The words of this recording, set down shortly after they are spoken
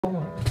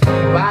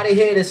Nobody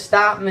here to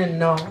stop me,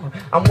 no.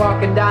 I'm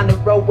walking down the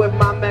road with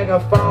my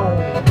megaphone,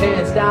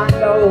 hands down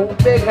low,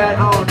 big hat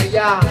on the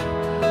yacht.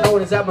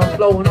 Notice I've been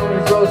flowing on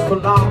these roads for a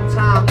long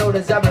time.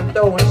 Notice I've been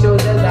throwing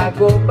shows as I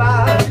go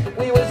by.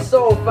 We were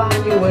so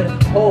fine, you would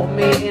hold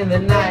me in the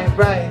night,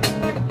 right?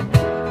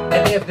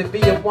 And if there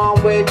be a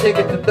one-way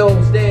ticket to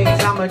those days,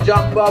 I'ma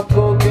jump up,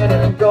 go get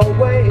it and go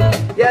away.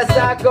 Yes,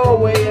 I go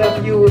away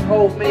if you would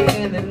hold me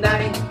in the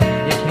night.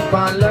 You keep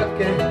on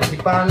looking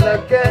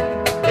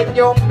in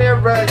your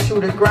mirror to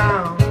the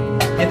ground.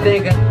 You're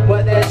thinking,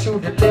 what that you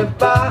to live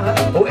by?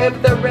 Or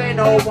if there ain't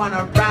no one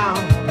around,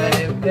 and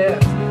if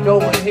there's no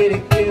one here to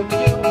give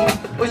you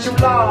what you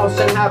lost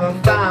and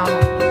haven't found.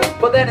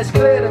 But then it's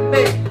clear to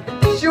me,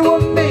 it's you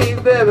and me,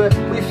 baby,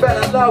 we fell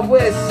in love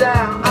with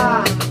sound.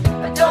 I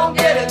don't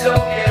get it,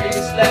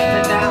 just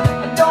let me now.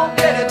 I don't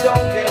get it,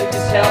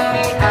 just help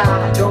me out.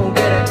 I don't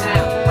get it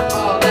now, I'm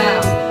all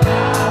out.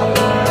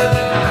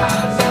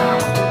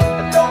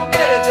 I don't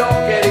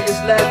get it,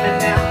 just let me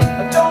now.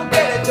 I don't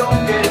get it,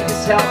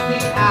 just help me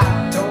out.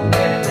 I don't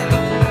get it now,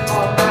 I'm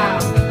all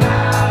out.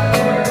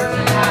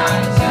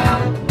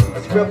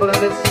 I'm scribbling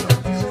this,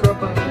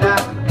 scribbling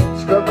that,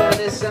 scribbling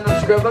this and I'm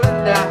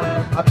scribbling that.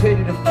 I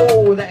pity the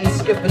fool that ain't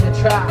skipping the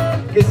try,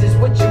 'cause it's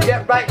what you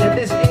get right now,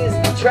 this is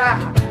the try.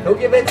 Don't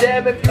give a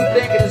damn if you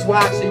think it's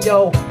waxing,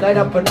 yo. Light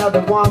up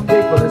another one,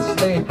 people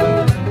asleep.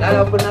 Light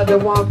up another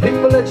one,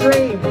 people a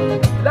dream.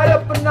 Light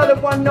up another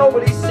one,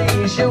 nobody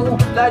sees you.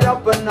 Light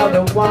up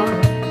another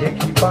one. You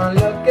keep on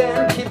looking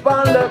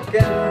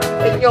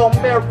in your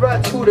mirror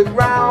to the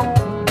ground,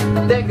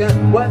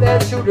 thinking what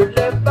that you to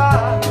live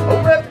by.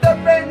 Or if there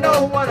ain't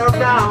no one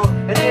around,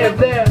 and if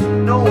there's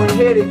no one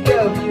here to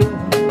give you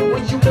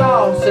what you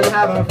lost and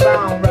haven't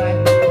found, right?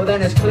 Well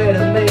then it's clear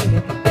to me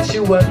that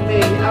you and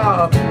me,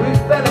 oh, we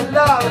fell in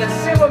love, and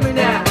sing with me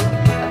now.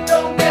 I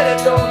don't get it,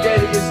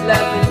 just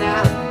let me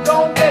now.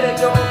 Don't get it,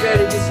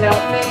 just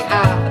help me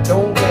out. I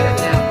don't get it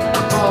now,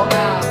 I'm all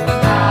out.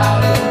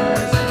 Out of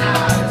words and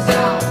out of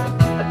sound.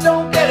 I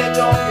don't get it,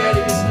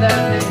 just let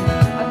me.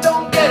 I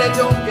don't get it,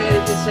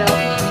 just help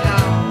me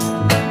out.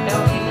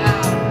 Help me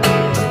out.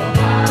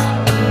 Out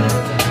of words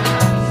and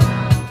out of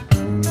sound.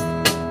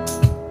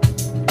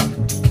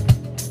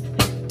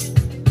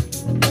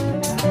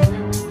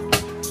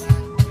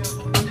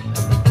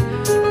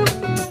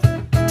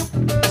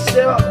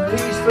 Still,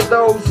 peace for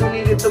those who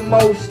need it the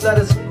most. Let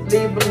us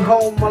leave them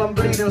home while I'm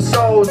bleeding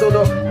souls.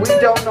 Although we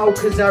don't know,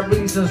 'cause our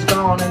reason's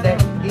gone, and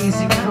that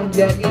easy come,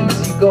 that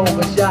easy go.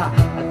 But yeah,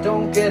 I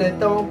don't get it,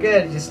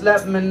 just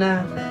let me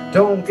now.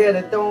 Don't get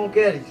it,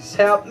 just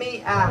help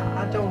me out.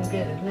 I don't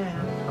get it now,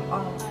 I'm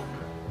all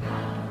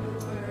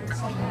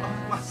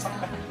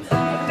I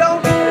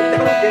don't get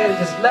it,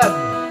 just let me.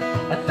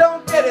 I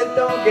don't get it,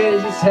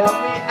 just help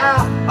me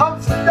out.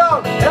 I'm so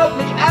dumb, help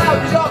me out,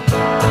 jump.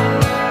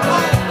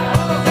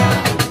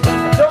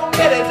 Don't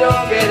get it, I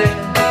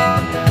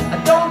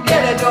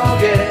don't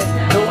get it,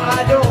 no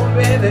I don't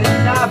really,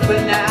 not for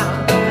now.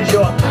 'Cause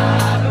you're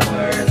out of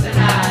words and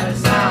out of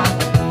sound.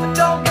 I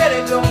don't get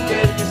it,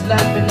 just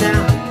let me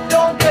now.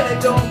 Don't get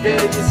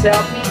it, just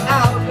help me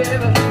out,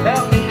 baby,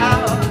 help me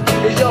out.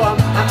 'Cause you're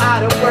I'm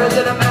out of words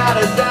and I'm out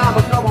of sound.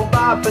 But come on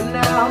by for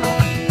now,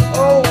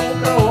 oh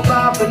come on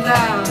by for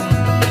now.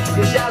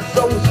 'Cause you're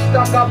so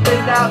stuck up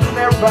in that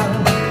mirror,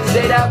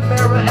 say that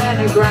mirror and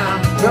the ground.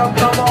 Girl,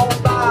 come on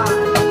by.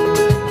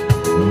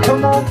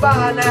 Come on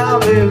by now,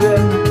 baby.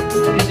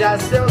 'Cause you're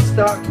still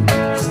stuck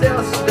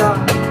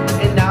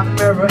in that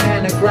mirror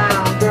and the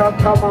ground. Girl,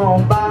 come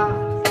on by.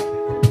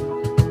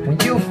 When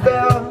you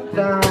fell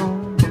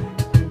down,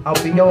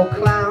 I'll be your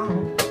clown.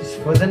 Just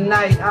for the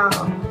night,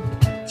 I'll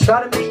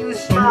try to make you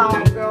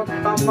smile. Girl,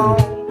 come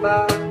on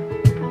by.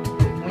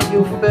 When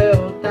you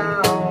fell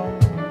down,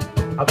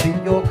 I'll be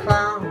your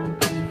clown.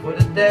 Just for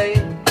the day,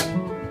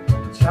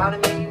 try to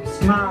make you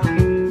smile.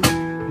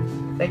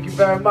 Thank you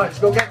very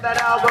much. Go get that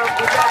album.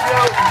 We love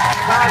you.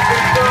 Nice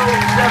and cool.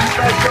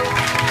 Special.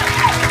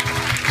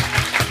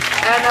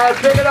 And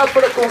pick it up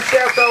for the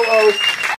Concerto